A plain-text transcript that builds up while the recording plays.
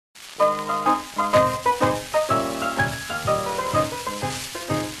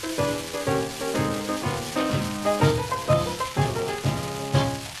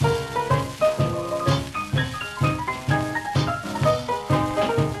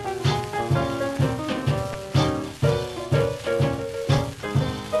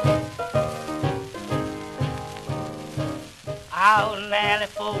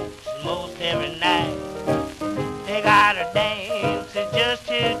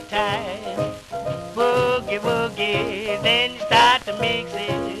time. Boogie, boogie, then you start to mix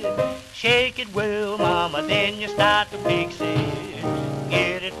it. Shake it well, mama, then you start to fix it.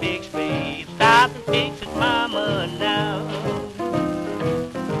 Get it fixed, babe, stop and fix it, mama, now.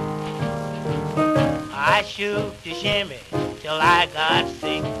 I shook the shimmy till I got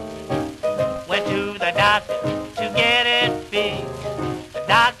sick. Went to the doctor to get it fixed. The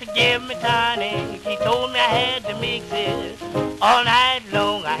doctor gave me tonic, he told me I had to mix it. All night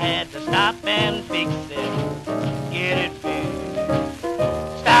long I had to stop and fix it. Get it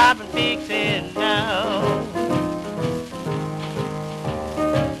fixed, stop and fix it now.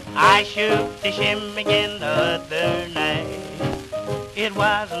 I shook the shimmy again the other night. It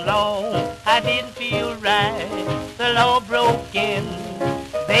wasn't long, I didn't feel right. The law broke in,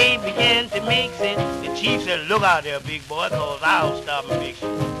 they began to mix it. The chief said, look out there, big boy, cause I'll stop and fix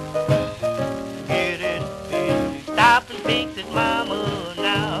it. Get it fixed, stop and fix it, mama,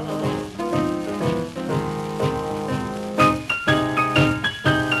 now.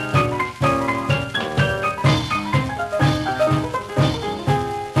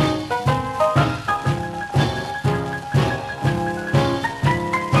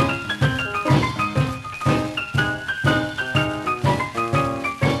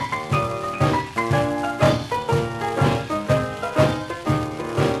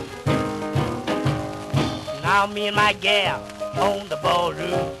 Now me and my gal on the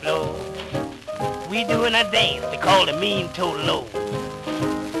ballroom floor, we doing a dance they call the mean toe low.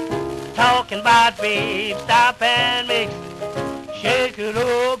 Talking about babe, stop and mix it. Shake it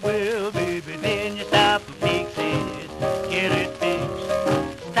up, well, baby, then you stop and fix it. Get it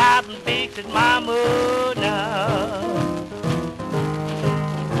fixed, stop and fix it, mama, now.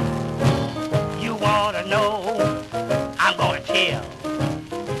 You wanna know, I'm gonna tell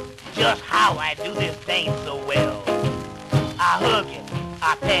just how I do this dance so well. I hug it,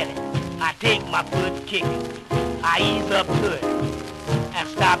 I pat it, I take my foot, kick it, I ease up to it, and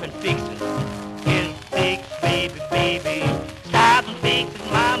stop and fix it.